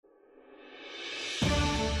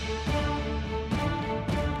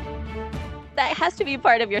It has to be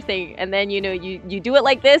part of your thing. And then, you do it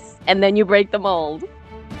like this, and then you break the mold.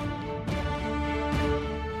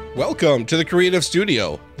 Welcome to the Creative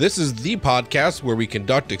Studio. This is the podcast where we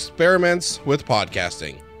conduct experiments with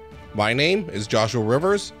podcasting. My name is Joshua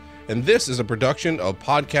Rivers, and this is a production of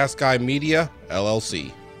Podcast Guy Media,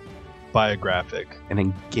 LLC. Biographic. An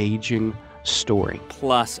engaging story.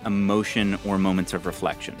 Plus emotion or moments of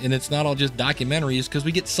reflection. And it's not all just documentaries because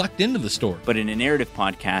we get sucked into the story. But in a narrative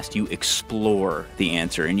podcast, you explore the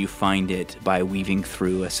answer and you find it by weaving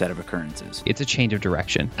through a set of occurrences. It's a change of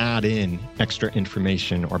direction. Add in extra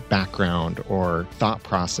information or background or thought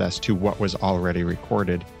process to what was already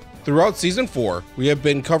recorded. Throughout Season 4, we have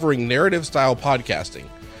been covering narrative-style podcasting.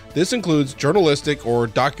 This includes journalistic or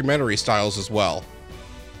documentary styles as well.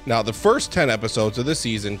 Now, the first 10 episodes of the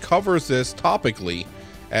season covers this topically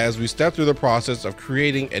as we step through the process of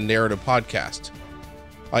creating a narrative podcast.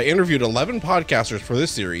 I interviewed 11 podcasters for this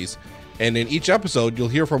series, and in each episode, you'll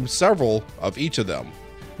hear from several of each of them.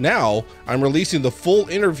 Now, I'm releasing the full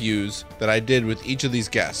interviews that I did with each of these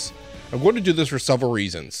guests. I'm going to do this for several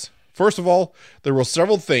reasons. First of all, there were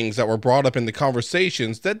several things that were brought up in the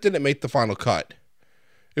conversations that didn't make the final cut.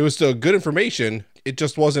 It was still good information, it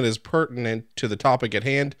just wasn't as pertinent to the topic at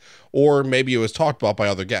hand, or maybe it was talked about by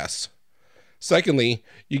other guests. Secondly,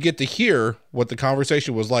 you get to hear what the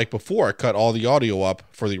conversation was like before I cut all the audio up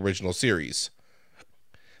for the original series.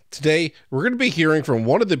 Today, we're going to be hearing from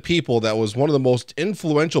one of the people that was one of the most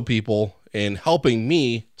influential people in helping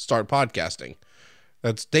me start podcasting.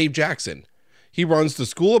 That's Dave Jackson. He runs the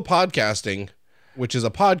School of Podcasting, which is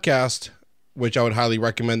a podcast which I would highly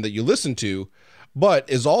recommend that you listen to, but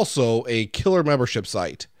is also a killer membership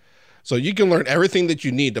site. So you can learn everything that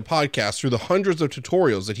you need to podcast through the hundreds of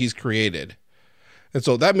tutorials that he's created. And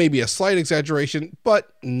so that may be a slight exaggeration,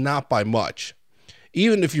 but not by much.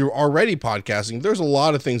 Even if you're already podcasting, there's a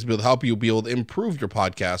lot of things to help you be able to improve your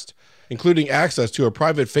podcast, including access to a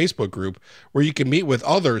private Facebook group where you can meet with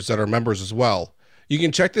others that are members as well. You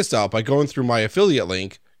can check this out by going through my affiliate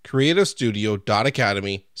link,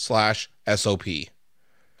 creativestudio.academy/SOP.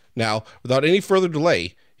 Now, without any further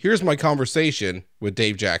delay, here's my conversation with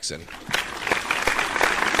Dave Jackson.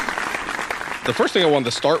 The first thing I wanted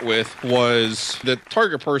to start with was the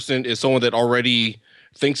target person is someone that already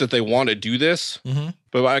thinks that they want to do this,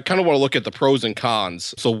 but I kind of want to look at the pros and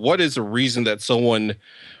cons. So what is the reason that someone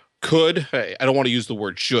could, I don't want to use the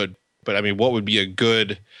word should, but I mean, what would be a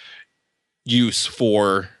good use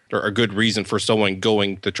for, or a good reason for someone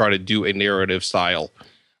going to try to do a narrative style?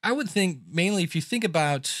 I would think mainly if you think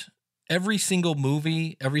about every single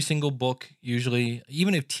movie, every single book, usually,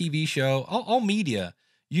 even a TV show, all media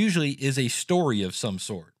usually is a story of some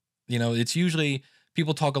sort. You know, it's usually,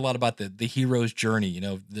 people talk a lot about the hero's journey. You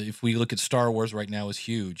know, if we look at Star Wars right now is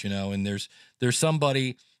huge, you know, and there's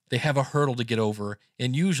somebody, they have a hurdle to get over,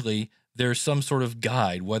 and usually there's some sort of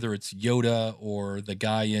guide, whether it's Yoda or the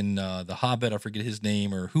guy in The Hobbit, I forget his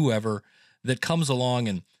name, or whoever, that comes along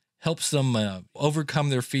and helps them overcome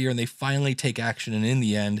their fear, and they finally take action. And in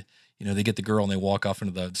the end, you know, they get the girl and they walk off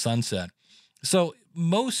into the sunset. So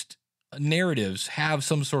most narratives have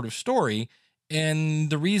some sort of story.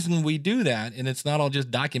 And the reason we do that, and it's not all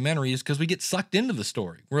just documentary, is because we get sucked into the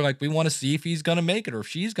story. We're like, we want to see if he's going to make it or if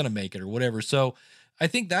she's going to make it or whatever. So I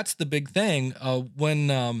think that's the big thing.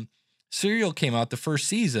 When Serial came out, the first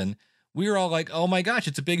season, we were all like, oh my gosh,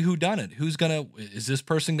 it's a big whodunit. Is this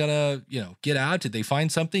person gonna, get out? Did they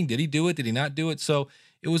find something? Did he do it? Did he not do it? So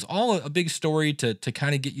it was all a big story to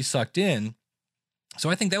kind of get you sucked in. So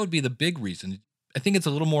I think that would be the big reason. I think it's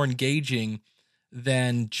a little more engaging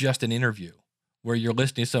than just an interview where you're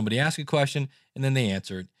listening to somebody ask a question and then they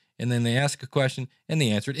answer it. And then they ask a question and they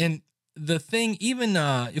answer it. And the thing, even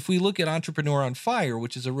if we look at Entrepreneur on Fire,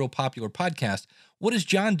 which is a real popular podcast, what does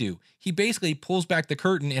John do? He basically pulls back the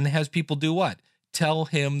curtain and has people do what? Tell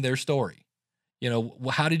him their story. You know,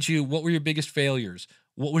 what were your biggest failures?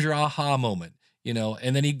 What was your aha moment? You know,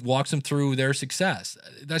 and then he walks them through their success.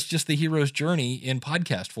 That's just the hero's journey in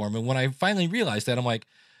podcast form. And when I finally realized that, I'm like,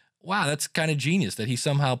 wow, that's kind of genius that he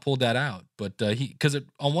somehow pulled that out. But because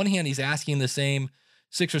on one hand, he's asking the same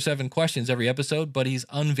 6 or 7 questions every episode, but he's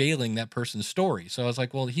unveiling that person's story. So I was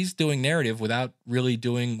like, well, he's doing narrative without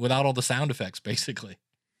all the sound effects, basically.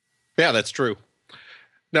 Yeah, that's true.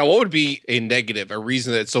 Now, what would be a negative, a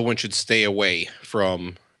reason that someone should stay away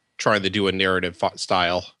from trying to do a narrative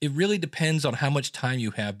style? It really depends on how much time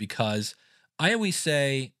you have, because I always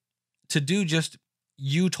say to do just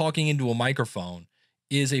you talking into a microphone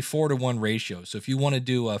is a 4-to-1 ratio. So if you want to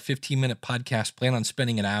do a 15-minute podcast, plan on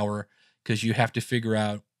spending an hour, because you have to figure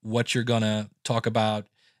out what you're going to talk about.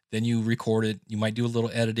 then you record it. You might do a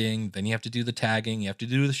little editing. Then you have to do the tagging. You have to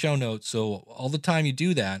do the show notes. So all the time you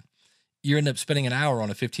do that, you end up spending an hour on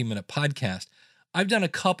a 15-minute podcast. I've done a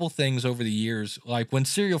couple things over the years. Like when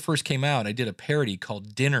Serial first came out, I did a parody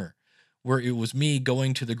called Dinner, where it was me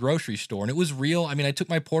going to the grocery store, and it was real. I mean, I took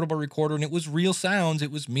my portable recorder and it was real sounds.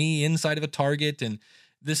 It was me inside of a Target and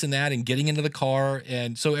this and that and getting into the car.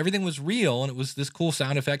 And so everything was real, and it was this cool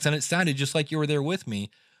sound effects, and it sounded just like you were there with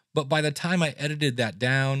me. But by the time I edited that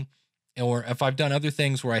down, or if I've done other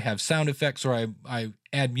things where I have sound effects or I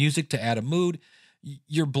add music to add a mood,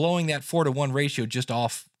 you're blowing that 4-to-1 ratio just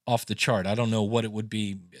off the chart. I don't know what it would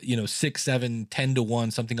be, 6, 7,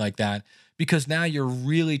 10-to-1, something like that, because now you're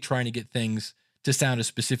really trying to get things to sound a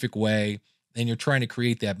specific way, and you're trying to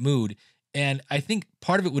create that mood. And I think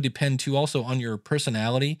part of it would depend too also on your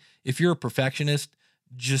personality. If you're a perfectionist,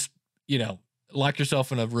 just, lock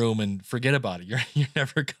yourself in a room and forget about it. You're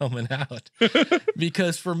never coming out.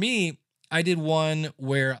 Because for me, I did one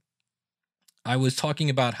where I was talking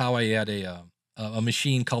about how I had a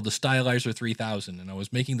machine called the Stylizer 3000. And I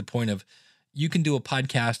was making the point of, you can do a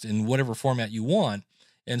podcast in whatever format you want.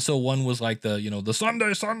 And so one was like the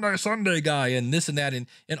Sunday guy and this and that. And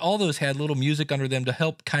all those had little music under them to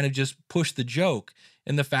help kind of just push the joke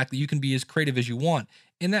and the fact that you can be as creative as you want.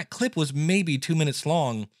 And that clip was maybe 2 minutes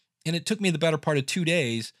long. And it took me the better part of 2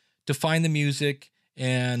 days to find the music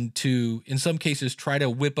and to, in some cases, try to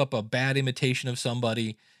whip up a bad imitation of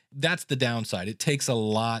somebody. That's the downside. It takes a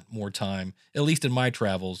lot more time, at least in my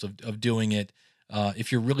travels, of doing it,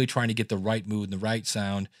 if you're really trying to get the right mood and the right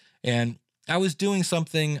sound. And I was doing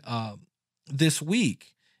something this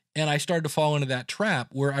week, and I started to fall into that trap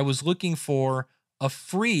where I was looking for a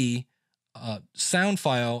free sound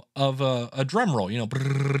file of a drum roll,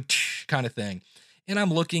 kind of thing. And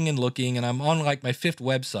I'm looking, and I'm on like my 5th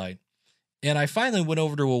website. And I finally went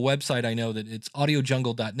over to a website I know that it's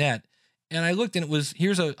audiojungle.net. And I looked, and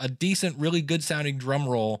here's a decent, really good sounding drum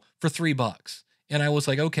roll for $3. And I was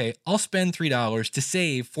like, okay, I'll spend $3 to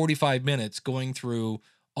save 45 minutes going through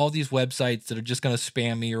all these websites that are just going to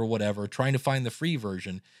spam me or whatever, trying to find the free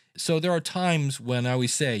version. So there are times when I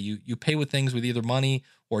always say you pay with things with either money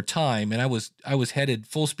or time. And I was headed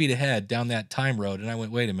full speed ahead down that time road. And I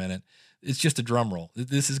went, wait a minute, it's just a drum roll.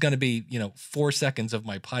 This is going to be, 4 seconds of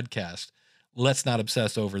my podcast. Let's not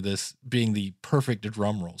obsess over this being the perfect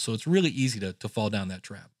drum roll. So it's really easy to fall down that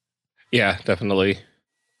trap. Yeah, definitely.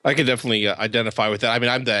 I can definitely identify with that. I mean,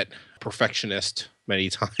 I'm that perfectionist many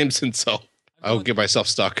times, and so I'll get myself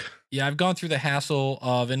stuck. Yeah, I've gone through the hassle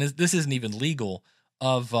of, and this isn't even legal,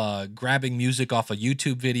 of grabbing music off a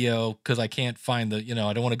YouTube video because I can't find I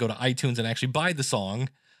don't want to go to iTunes and actually buy the song.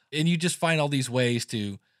 And you just find all these ways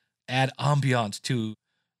to add ambiance to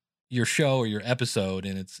your show or your episode.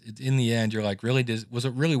 And it's in the end, you're like, really, was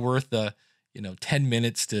it really worth the 10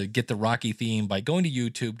 minutes to get the Rocky theme by going to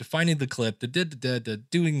YouTube, to finding the clip, to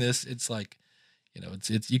doing this? It's like,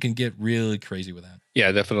 it's you can get really crazy with that.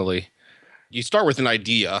 Yeah, definitely. You start with an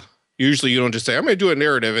idea. Usually you don't just say, I'm going to do a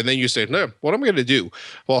narrative, and then you say, no, what am I going to do?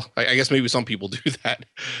 Well, I guess maybe some people do that.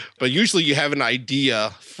 But usually you have an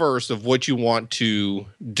idea first of what you want to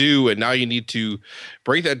do, and now you need to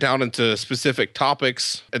break that down into specific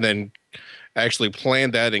topics and then actually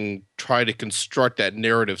plan that and try to construct that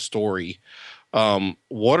narrative story.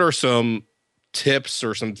 What are some tips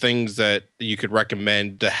or some things that you could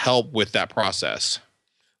recommend to help with that process?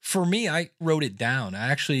 For me, I wrote it down. I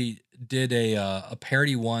actually did a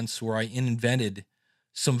parody once where I invented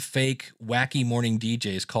some fake wacky morning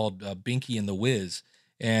DJs called Binky and the Wiz.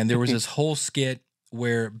 And there was this whole skit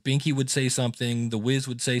where Binky would say something, the Wiz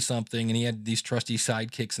would say something, and he had these trusty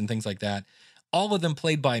sidekicks and things like that. All of them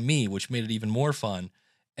played by me, which made it even more fun.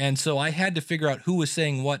 And so I had to figure out who was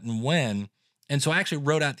saying what and when. And so I actually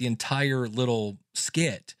wrote out the entire little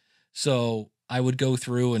skit. So I would go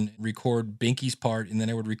through and record Binky's part, and then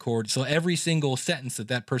I would record. So every single sentence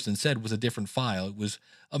that person said was a different file. It was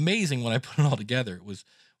amazing when I put it all together.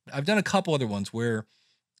 I've done a couple other ones where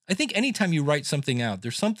I think anytime you write something out,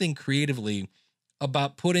 there's something creatively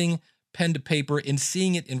about putting pen to paper and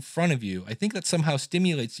seeing it in front of you. I think that somehow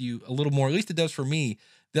stimulates you a little more, at least it does for me,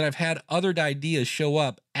 that I've had other ideas show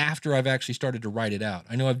up after I've actually started to write it out.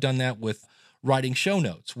 I know I've done that with writing show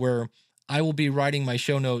notes, where I will be writing my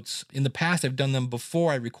show notes. In the past, I've done them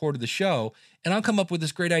before I recorded the show, and I'll come up with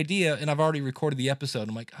this great idea, and I've already recorded the episode.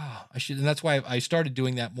 I'm like, I should. And that's why I started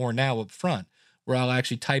doing that more now up front, where I'll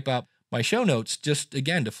actually type out my show notes just,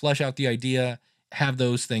 again, to flesh out the idea, have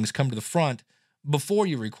those things come to the front before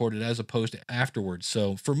you record it as opposed to afterwards.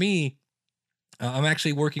 So for me, I'm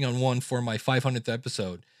actually working on one for my 500th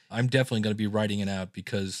episode. I'm definitely going to be writing it out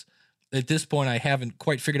because at this point, I haven't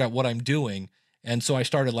quite figured out what I'm doing. And so I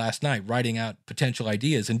started last night writing out potential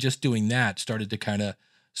ideas, and just doing that started to kind of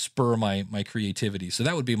spur my creativity. So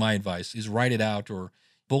that would be my advice, is write it out or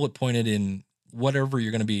bullet point it in whatever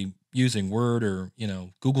you're going to be using, Word or,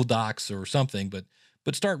 Google Docs or something, but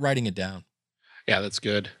start writing it down. Yeah, that's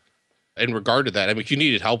good. In regard to that, I mean, if you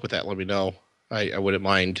needed help with that, let me know. I wouldn't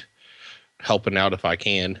mind helping out if I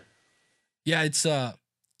can. Yeah, it's I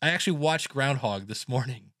actually watched Groundhog this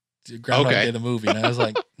morning. Groundhog Day, the movie, and I was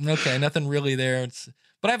like, okay, nothing really there.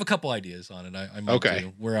 But I have a couple ideas on it. I might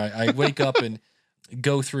do, where I wake up and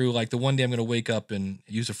go through, like, the one day I'm going to wake up and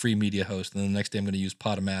use a free media host, and then the next day I'm going to use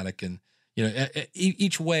Podomatic, and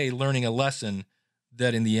each way learning a lesson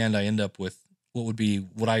that in the end I end up with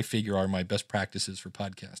what I figure are my best practices for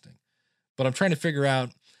podcasting. But I'm trying to figure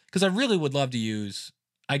out, because I really would love to use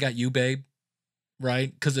I Got You, Babe,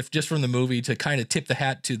 right? Because if just from the movie to kind of tip the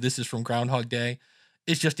hat to this is from Groundhog Day,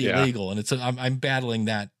 it's just illegal. And I'm battling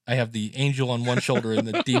that. I have the angel on one shoulder and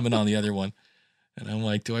the demon on the other one. And I'm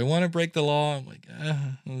like, do I want to break the law? I'm like,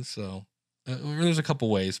 there's a couple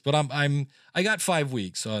ways, but I got 5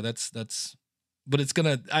 weeks. So but it's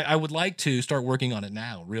I would like to start working on it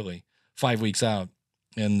now, really 5 weeks out,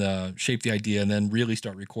 and shape the idea, and then really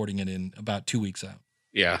start recording it in about 2 weeks out.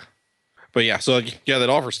 Yeah. But yeah, so yeah, that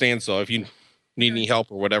offer stands. So if you need any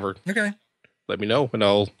help or whatever, okay, let me know and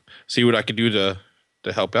I'll see what I can do to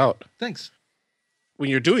help out. Thanks. When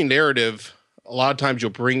you're doing narrative, a lot of times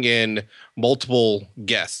you'll bring in multiple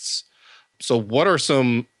guests. So what are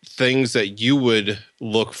some things that you would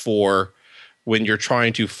look for when you're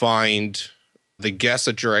trying to find the guests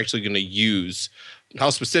that you're actually going to use? How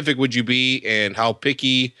specific would you be, and how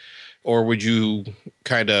picky, or would you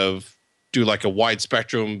kind of do like a wide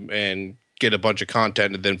spectrum and get a bunch of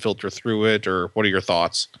content and then filter through it? Or what are your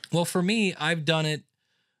thoughts? Well, for me, I've done it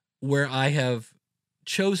where I have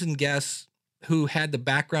chosen guests who had the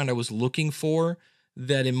background I was looking for.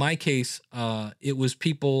 That in my case, it was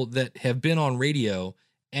people that have been on radio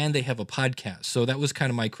and they have a podcast. So that was kind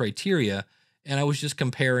of my criteria. And I was just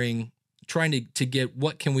comparing, trying to get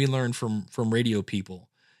what can we learn from radio people.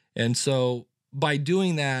 And so by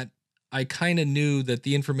doing that, I kind of knew that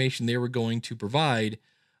the information they were going to provide,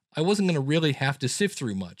 I wasn't going to really have to sift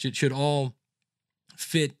through much. It should all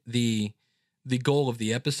fit the goal of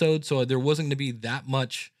the episode. So there wasn't going to be that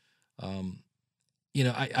much,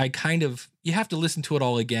 I kind of, you have to listen to it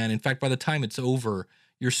all again. In fact, by the time it's over,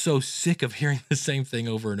 you're so sick of hearing the same thing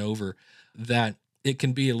over and over that it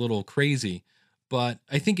can be a little crazy. But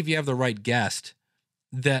I think if you have the right guest,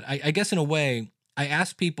 that I guess in a way, I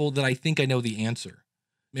ask people that I think I know the answer.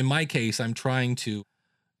 In my case, I'm trying to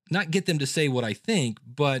not get them to say what I think,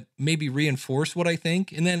 but maybe reinforce what I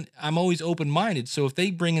think. And then I'm always open-minded. So if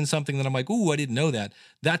they bring in something that I'm like, ooh, I didn't know that,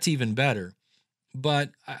 that's even better.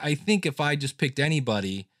 But I think if I just picked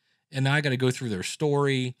anybody and I got to go through their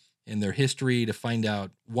story and their history to find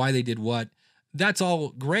out why they did what, that's all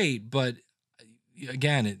great. But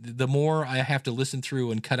again, the more I have to listen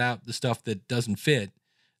through and cut out the stuff that doesn't fit,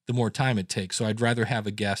 the more time it takes. So I'd rather have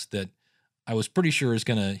a guest that I was pretty sure is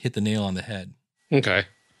going to hit the nail on the head. Okay.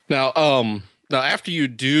 Now after you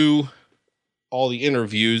do all the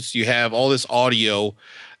interviews, you have all this audio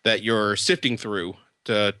that you're sifting through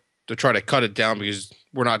to try to cut it down, because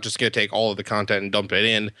we're not just going to take all of the content and dump it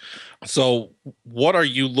in. So what are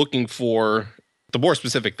you looking for? The more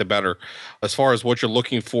specific, the better, as far as what you're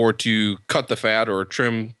looking for to cut the fat or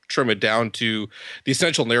trim it down to the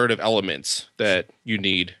essential narrative elements that you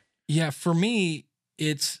need. Yeah, for me,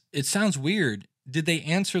 it sounds weird. Did they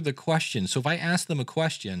answer the question? So if I ask them a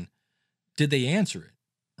question, did they answer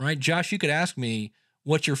it? Right? Josh, you could ask me,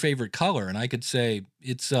 what's your favorite color? And I could say,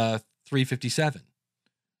 it's 357.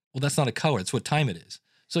 Well, that's not a color. It's what time it is.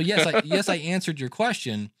 So yes, I answered your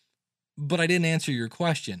question, but I didn't answer your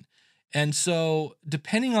question. And so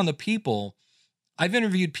depending on the people, I've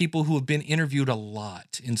interviewed people who have been interviewed a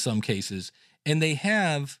lot in some cases, and they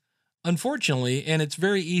have, unfortunately, and it's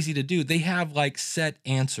very easy to do, they have like set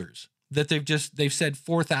answers that they've said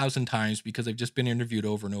 4,000 times because they've just been interviewed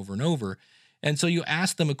over and over and over. And so you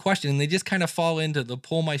ask them a question and they just kind of fall into the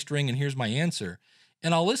pull my string and here's my answer.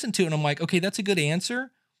 And I'll listen to it and I'm like, okay, that's a good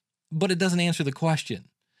answer, but it doesn't answer the question.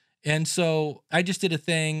 And so I just did a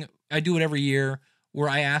thing, I do it every year, where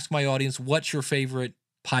I ask my audience, what's your favorite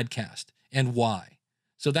podcast and why?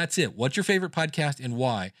 So that's it. What's your favorite podcast and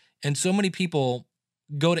why? And so many people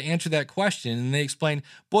go to answer that question and they explain,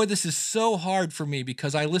 boy, this is so hard for me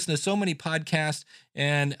because I listen to so many podcasts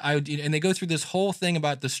and they go through this whole thing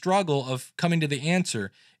about the struggle of coming to the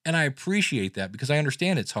answer. And I appreciate that because I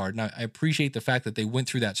understand it's hard. And I appreciate the fact that they went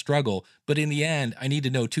through that struggle. But in the end, I need to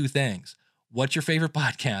know two things. What's your favorite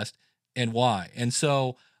podcast and why? And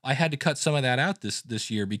so I had to cut some of that out this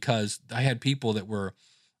year because I had people that were,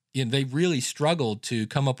 they really struggled to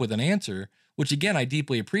come up with an answer, which again, I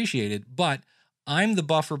deeply appreciated, but I'm the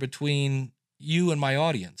buffer between you and my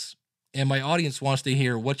audience. And my audience wants to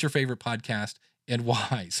hear what's your favorite podcast and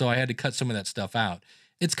why. So I had to cut some of that stuff out.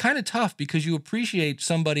 It's kind of tough because you appreciate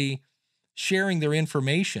somebody sharing their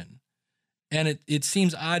information. And it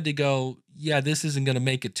seems odd to go, yeah, this isn't going to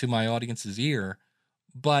make it to my audience's ear.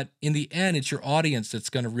 But in the end, it's your audience that's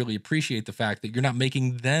going to really appreciate the fact that you're not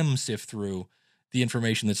making them sift through the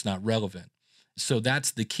information that's not relevant. So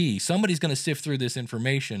that's the key. Somebody's going to sift through this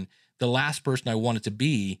information. The last person I want it to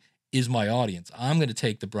be is my audience. I'm going to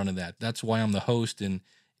take the brunt of that. That's why I'm the host. And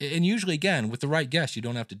usually, again, with the right guest, you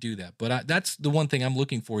don't have to do that. But that's the one thing I'm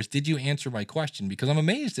looking for is, did you answer my question? Because I'm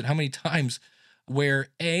amazed at how many times where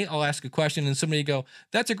I'll ask a question and somebody go,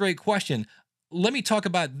 that's a great question. Let me talk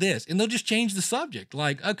about this. And they'll just change the subject.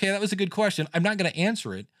 Like, okay, that was a good question. I'm not going to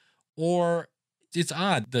answer it. Or it's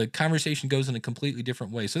odd. The conversation goes in a completely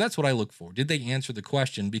different way. So that's what I look for. Did they answer the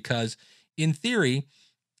question? Because in theory,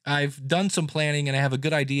 I've done some planning and I have a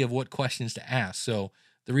good idea of what questions to ask. So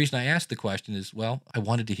the reason I asked the question is, well, I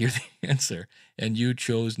wanted to hear the answer and you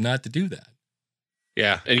chose not to do that.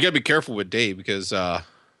 Yeah. And you gotta be careful with Dave because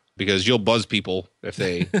you'll buzz people if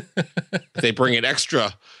they bring an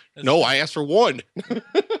extra. No, I asked for one. That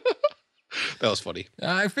was funny.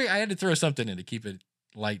 I had to throw something in to keep it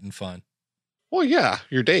light and fun. Well, yeah,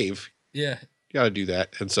 you're Dave. Yeah. You got to do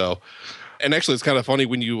that. And actually, it's kind of funny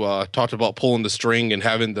when you talked about pulling the string and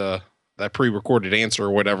having that pre-recorded answer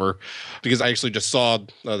or whatever, because I actually just saw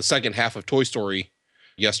the second half of Toy Story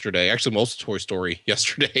yesterday. Actually, most of Toy Story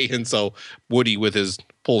yesterday. And so Woody with his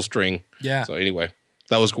pull string. Yeah. So anyway,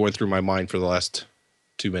 that was going through my mind for the last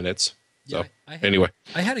 2 minutes. So anyway,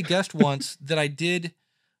 I had a guest once that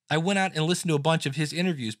I went out and listened to a bunch of his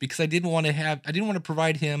interviews because I didn't want to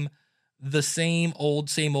provide him the same old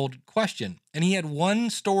question. And he had one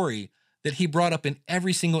story that he brought up in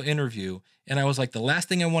every single interview. And I was like, the last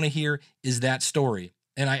thing I want to hear is that story.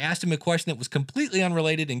 And I asked him a question that was completely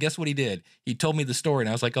unrelated. And guess what he did? He told me the story. And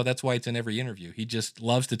I was like, oh, that's why it's in every interview. He just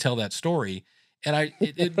loves to tell that story. And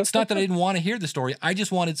it's not that I didn't want to hear the story. I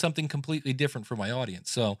just wanted something completely different for my audience.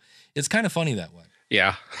 So it's kind of funny that way.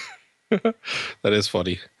 Yeah, that is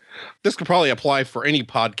funny. This could probably apply for any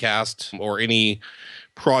podcast or any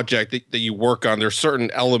project that you work on. There's certain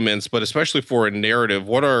elements, but especially for a narrative,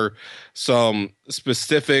 what are some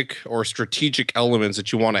specific or strategic elements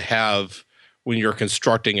that you want to have when you're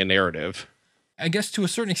constructing a narrative? I guess to a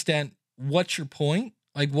certain extent, what's your point?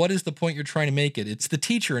 Like, what is the point you're trying to make it? It's the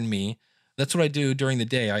teacher in me. That's what I do during the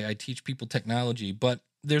day. I teach people technology, but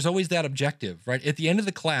there's always that objective, right? At the end of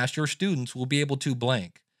the class, your students will be able to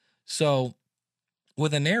blank. So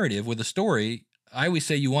with a narrative, with a story, I always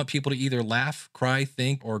say you want people to either laugh, cry,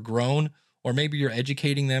 think, or groan, or maybe you're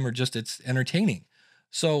educating them or just it's entertaining.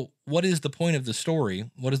 So what is the point of the story?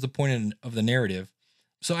 What is the point of the narrative?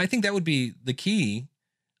 So I think that would be the key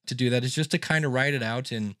to do that, is just to kind of write it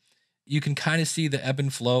out, and you can kind of see the ebb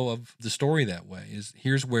and flow of the story that way. Is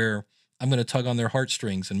here's where I'm going to tug on their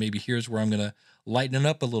heartstrings, and maybe here's where I'm going to lighten it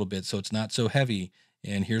up a little bit so it's not so heavy,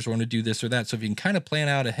 and here's where I'm going to do this or that. So if you can kind of plan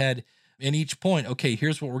out ahead in each point, okay,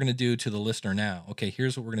 here's what we're going to do to the listener now. Okay,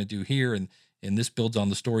 here's what we're going to do here, and this builds on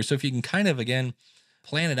the story. So if you can kind of, again,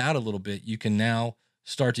 plan it out a little bit, you can now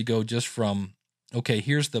start to go just from, okay,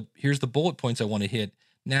 here's the bullet points I want to hit.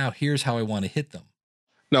 Now here's how I want to hit them.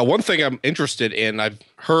 Now, one thing I'm interested in, I've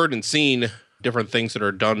heard and seen different things that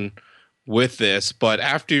are done with this, but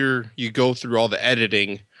after you go through all the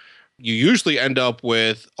editing, you usually end up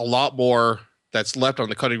with a lot more that's left on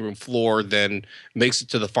the cutting room floor than makes it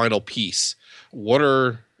to the final piece. What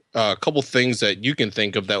are a couple things that you can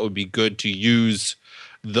think of that would be good to use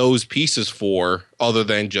those pieces for, other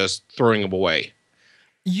than just throwing them away?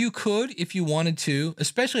 You could, if you wanted to,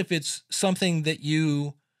 especially if it's something that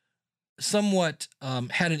you somewhat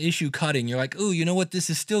had an issue cutting. You're like, oh, you know what? This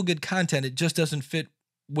is still good content. It just doesn't fit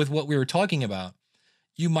with what we were talking about.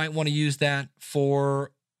 You might want to use that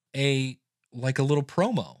for a little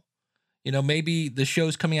promo. You know, maybe the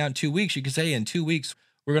show's coming out in 2 weeks. You could say, in 2 weeks,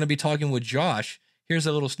 we're going to be talking with Josh. Here's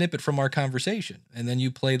a little snippet from our conversation. And then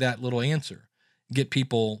you play that little answer. Get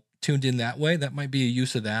people tuned in that way. That might be a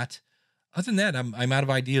use of that. Other than that, I'm out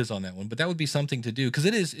of ideas on that one. But that would be something to do. Because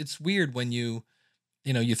it's weird when you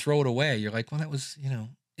throw it away. You're like, well, that was,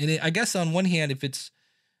 And I guess on one hand, if it's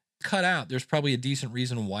cut out, there's probably a decent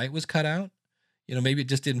reason why it was cut out. Maybe it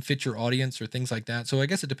just didn't fit your audience or things like that. So I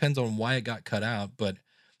guess it depends on why it got cut out. But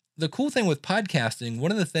the cool thing with podcasting,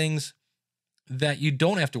 one of the things that you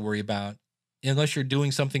don't have to worry about, unless you're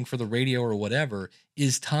doing something for the radio or whatever,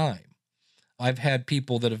 is time. I've had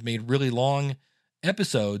people that have made really long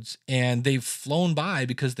episodes and they've flown by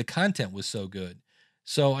because the content was so good.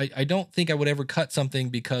 So I don't think I would ever cut something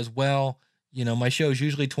because, well, my show is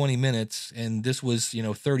usually 20 minutes and this was,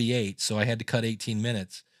 38. So I had to cut 18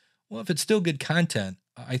 minutes. Well, if it's still good content,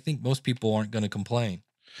 I think most people aren't going to complain.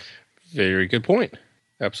 Very good point.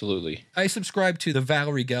 Absolutely. I subscribe to the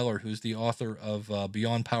Valerie Geller, who's the author of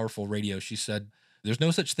Beyond Powerful Radio. She said, there's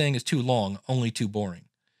no such thing as too long, only too boring.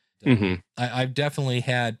 Mm-hmm. I've definitely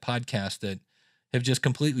had podcasts that have just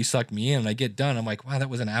completely sucked me in. And I get done, I'm like, wow, that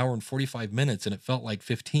was an hour and 45 minutes, and it felt like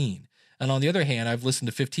 15. And on the other hand, I've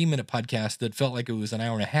listened to 15-minute podcasts that felt like it was an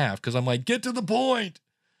hour and a half because I'm like, get to the point.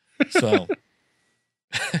 So...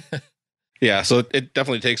 Yeah, so it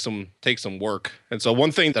definitely takes some work. And so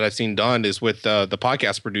one thing that I've seen done is with the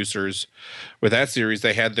podcast producers, with that series,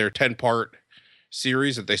 they had their 10-part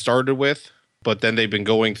series that they started with, but then they've been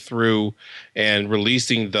going through and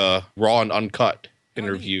releasing the raw and uncut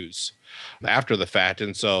interviews after the fact.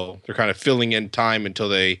 And so they're kind of filling in time until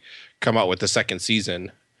they come out with the second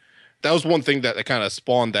season. That was one thing that kind of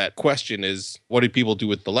spawned that question is, what do people do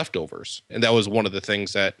with the leftovers? And that was one of the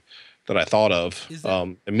things that I thought of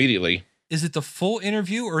immediately. Is it the full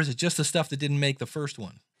interview or is it just the stuff that didn't make the first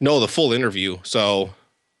one? No, the full interview. So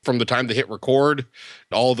from the time they hit record,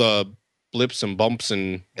 all the blips and bumps,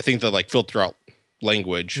 and I think they like filter out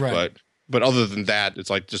language. Right. But other than that, it's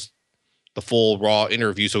like just the full raw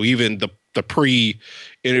interview. So even the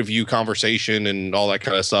pre-interview conversation and all that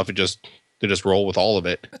kind of stuff, they just roll with all of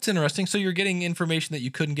it. That's interesting. So you're getting information that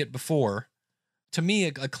you couldn't get before. To me,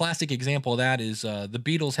 a classic example of that is the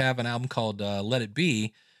Beatles have an album called Let It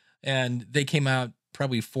Be. And they came out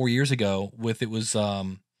probably 4 years ago with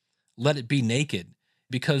Let It Be Naked,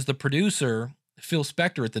 because the producer, Phil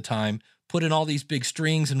Spector at the time, put in all these big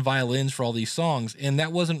strings and violins for all these songs. And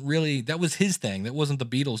that was his thing. That wasn't the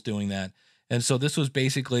Beatles doing that. And so this was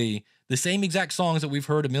basically the same exact songs that we've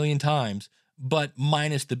heard a million times, but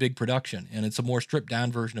minus the big production. And it's a more stripped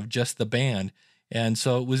down version of just the band. And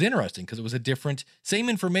so it was interesting because it was same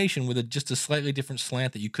information with just a slightly different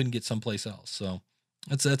slant that you couldn't get someplace else. So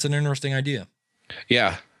that's an interesting idea.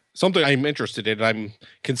 Yeah. Something I'm interested in. I'm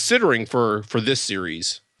considering for this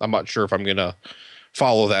series. I'm not sure if I'm going to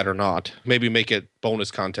follow that or not. Maybe make it bonus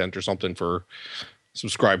content or something for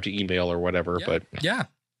subscribe to email or whatever. Yeah. But yeah,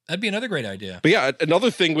 that'd be another great idea. But yeah, another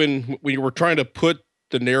thing when you were trying to put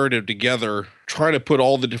the narrative together, trying to put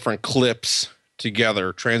all the different clips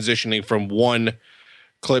together, transitioning from one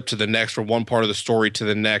clip to the next, from one part of the story to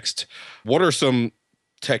the next, what are some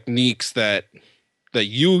techniques that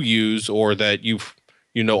you use or that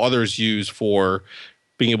others use for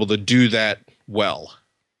being able to do that well?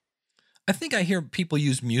 I think I hear people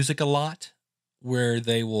use music a lot, where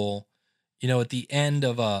they will, at the end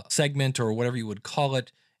of a segment or whatever you would call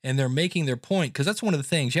it, and they're making their point, because that's one of the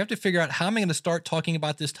things. You have to figure out, how am I going to start talking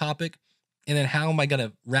about this topic, and then how am I going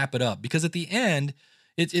to wrap it up? Because at the end,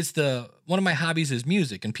 it's one of my hobbies is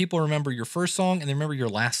music, and people remember your first song and they remember your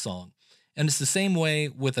last song. And it's the same way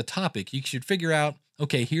with a topic. You should figure out,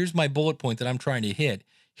 okay, here's my bullet point that I'm trying to hit.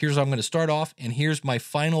 Here's how I'm going to start off, and here's my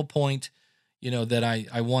final point, that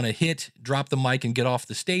I want to hit, drop the mic, and get off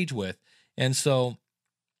the stage with. And so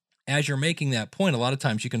as you're making that point, a lot of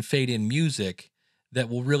times you can fade in music that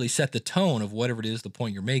will really set the tone of whatever it is, the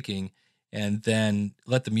point you're making, and then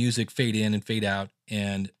let the music fade in and fade out.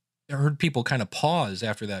 And I heard people kind of pause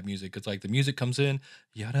after that music. It's like the music comes in,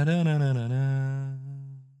 and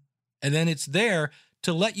then it's there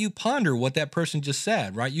to let you ponder what that person just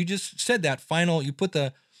said, right? You just said that final, you put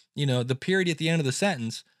the period at the end of the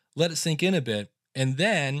sentence, let it sink in a bit. And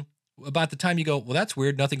then about the time you go, well, that's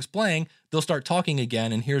weird, nothing's playing, they'll start talking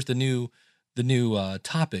again. And here's the new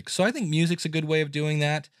topic. So I think music's a good way of doing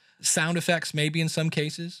that. Sound effects, maybe in some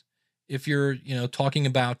cases, if you're, talking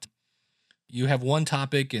about, you have one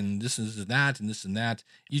topic and this is that and this and that,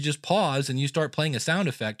 you just pause and you start playing a sound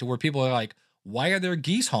effect to where people are like, why are there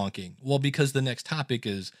geese honking? Well, because the next topic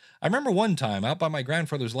is, I remember one time out by my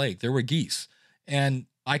grandfather's lake, there were geese. And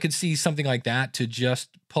I could see something like that to just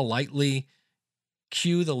politely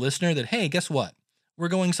cue the listener that, hey, guess what? We're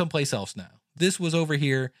going someplace else now. This was over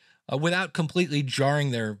here, without completely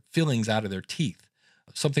jarring their feelings out of their teeth.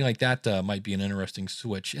 Something like that might be an interesting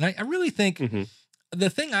switch. And I really think the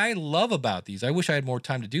thing I love about these, I wish I had more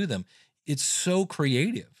time to do them, it's so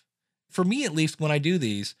creative. For me, at least, when I do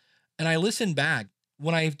these, and I listen back,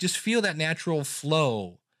 when I just feel that natural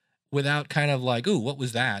flow without kind of like, ooh, what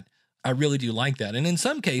was that? I really do like that. And in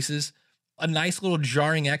some cases, a nice little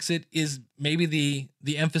jarring exit is maybe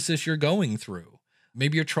the emphasis you're going through.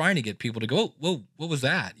 Maybe you're trying to get people to go, whoa, what was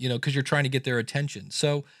that? Because you're trying to get their attention.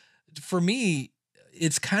 So for me,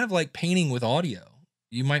 it's kind of like painting with audio.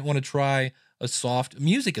 You might want to try a soft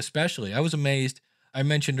music, especially. I was amazed. I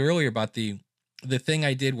mentioned earlier about the thing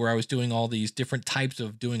I did where I was doing all these different types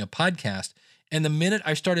of doing a podcast. And the minute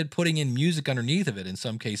I started putting in music underneath of it, in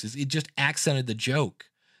some cases, it just accented the joke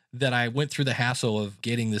that I went through the hassle of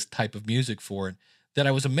getting this type of music for it, that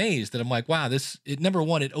I was amazed that I'm like, wow, number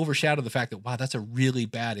one, it overshadowed the fact that, wow, that's a really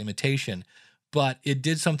bad imitation. But it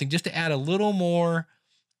did something just to add a little more.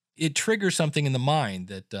 It triggers something in the mind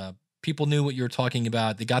that people knew what you were talking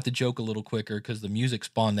about. They got the joke a little quicker because the music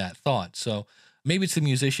spawned that thought. So maybe it's the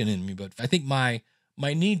musician in me, but I think my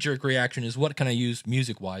knee-jerk reaction is, what can I use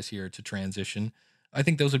music-wise here to transition? I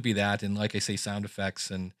think those would be that, and like I say, sound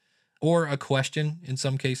effects or a question in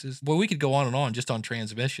some cases. Well, we could go on and on just on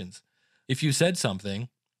transmissions. If you said something,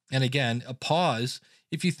 and again, a pause,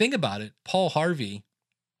 if you think about it, Paul Harvey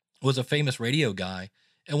was a famous radio guy,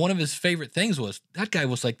 and one of his favorite things was, that guy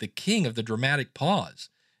was like the king of the dramatic pause.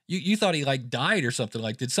 You thought he like died or something,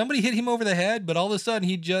 like, did somebody hit him over the head? But all of a sudden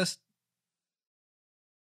he just,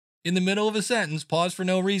 in the middle of a sentence, pause for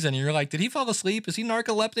no reason. And you're like, did he fall asleep? Is he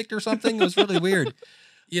narcoleptic or something? It was really weird.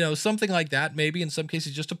 Something like that, maybe in some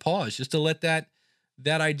cases, just a pause, just to let that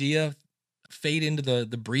idea fade into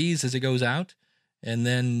the breeze as it goes out. And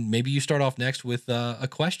then maybe you start off next with a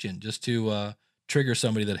question just to trigger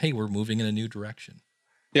somebody that, hey, we're moving in a new direction.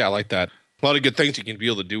 Yeah, I like that. A lot of good things you can be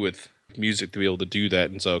able to do with music to be able to do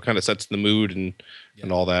that. And so it kind of sets the mood and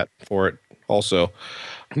all that for it also.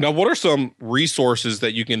 Now, what are some resources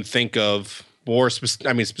that you can think of more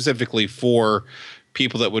specifically for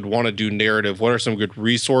people that would want to do narrative? What are some good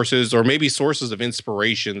resources or maybe sources of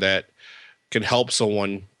inspiration that can help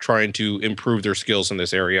someone trying to improve their skills in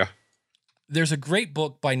this area? There's a great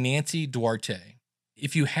book by Nancy Duarte.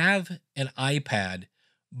 If you have an iPad,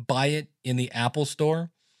 buy it in the Apple Store.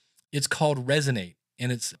 It's called Resonate,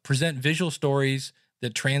 and it's present visual stories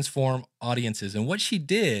that transform audiences. And what she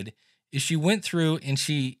did is she went through and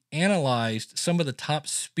she analyzed some of the top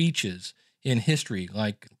speeches in history,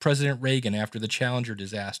 like President Reagan after the Challenger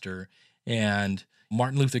disaster and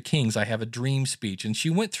Martin Luther King's I Have a Dream speech. And she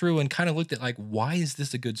went through and kind of looked at, like, why is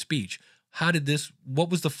this a good speech? What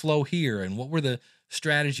was the flow here? And what were the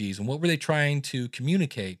strategies? And what were they trying to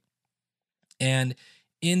communicate? And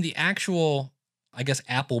in the actual, I guess,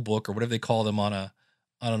 Apple book or whatever they call them on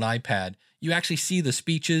an iPad, you actually see the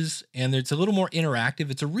speeches and it's a little more interactive.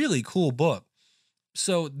 It's a really cool book.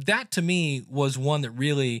 So that to me was one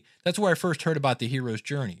that that's where I first heard about the hero's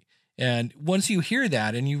journey. And once you hear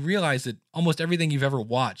that and you realize that almost everything you've ever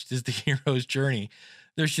watched is the hero's journey,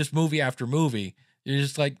 there's just movie after movie. You're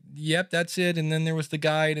just like, yep, that's it. And then there was the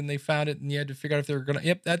guide and they found it and you had to figure out if they were going to,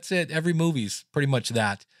 yep, that's it. Every movie's pretty much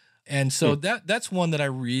that. And so that's one that I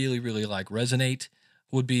really, really like. Resonate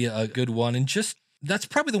would be a good one. And just, that's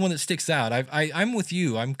probably the one that sticks out. I'm with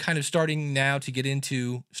you. I'm kind of starting now to get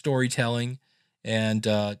into storytelling and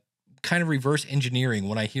kind of reverse engineering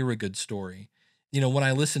when I hear a good story. When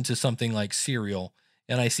I listen to something like Serial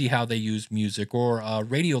and I see how they use music, or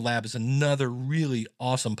Radiolab is another really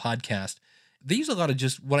awesome podcast. They use a lot of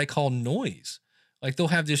just what I call noise. Like they'll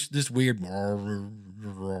have this weird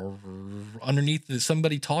underneath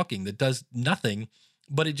somebody talking that does nothing,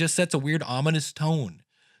 but it just sets a weird ominous tone.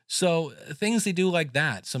 So things they do like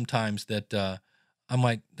that sometimes that I'm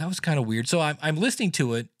like, that was kind of weird. So I'm listening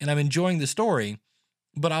to it and I'm enjoying the story,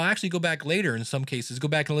 but I'll actually go back later in some cases, go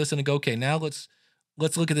back and listen and go, okay, now let's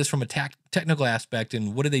look at this from a technical aspect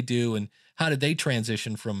and what do they do and how did they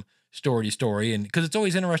transition from story to story? And because it's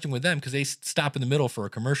always interesting with them because they stop in the middle for a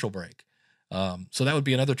commercial break. So that would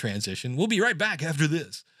be another transition. We'll be right back after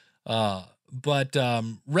this. But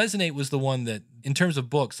Resonate was the one that, in terms of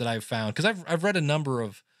books that I've found, because I've read a number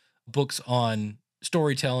of books on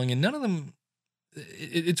storytelling, and none of them,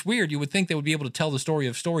 it's weird. You would think they would be able to tell the story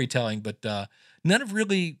of storytelling, but none have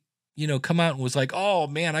really, come out and was like, oh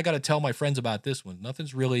man, I got to tell my friends about this one.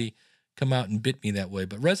 Nothing's really come out and bit me that way.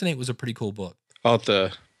 But Resonate was a pretty cool book. I'll have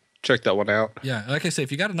to check that one out. Yeah, like I say,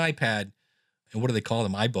 if you got an iPad, and what do they call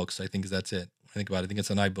them? iBooks, I think that's it. I think about it. I think it's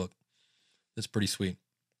an iBook. That's pretty sweet.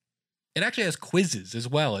 It actually has quizzes as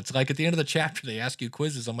well. It's like at the end of the chapter, they ask you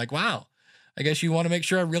quizzes. I'm like, wow, I guess you want to make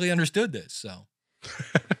sure I really understood this. So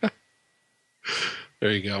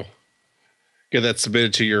there you go. Get that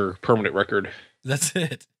submitted to your permanent record. That's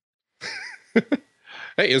it.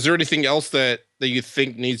 Hey, is there anything else that you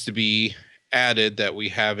think needs to be added that we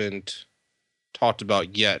haven't talked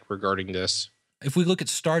about yet regarding this? If we look at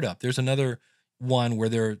Startup, there's another one where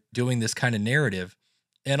they're doing this kind of narrative,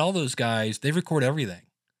 and all those guys, they record everything.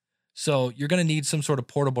 So you're going to need some sort of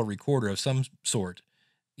portable recorder of some sort.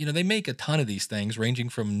 They make a ton of these things ranging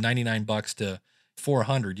from $99 to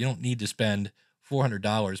 $400. You don't need to spend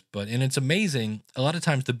 $400, and it's amazing. A lot of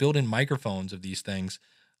times the built-in microphones of these things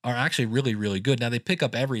are actually really, really good. Now they pick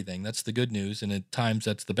up everything. That's the good news. And at times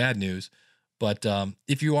that's the bad news. But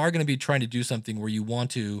if you are going to be trying to do something where you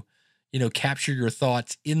want to, capture your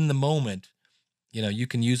thoughts in the moment, you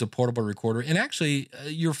can use a portable recorder. And actually,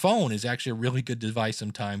 your phone is actually a really good device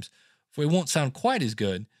sometimes. It won't sound quite as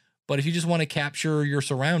good, but if you just want to capture your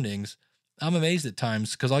surroundings, I'm amazed at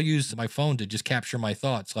times because I'll use my phone to just capture my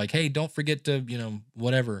thoughts. Like, hey, don't forget to,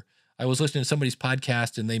 whatever. I was listening to somebody's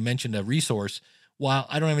podcast and they mentioned a resource. Well,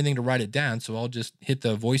 I don't have anything to write it down, so I'll just hit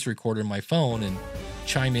the voice recorder in my phone and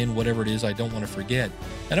chime in whatever it is I don't want to forget.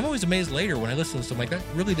 And I'm always amazed later when I listen to something like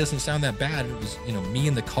that, really doesn't sound that bad. It was, me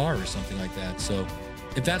in the car or something like that. So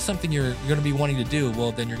if that's something you're going to be wanting to do,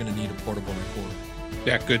 well, then you're going to need a portable recorder.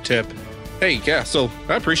 Yeah, good tip. Hey, yeah, so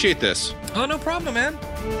I appreciate this. Oh, no problem, man.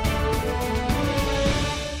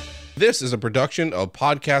 This is a production of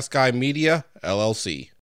Podcast Guy Media, LLC.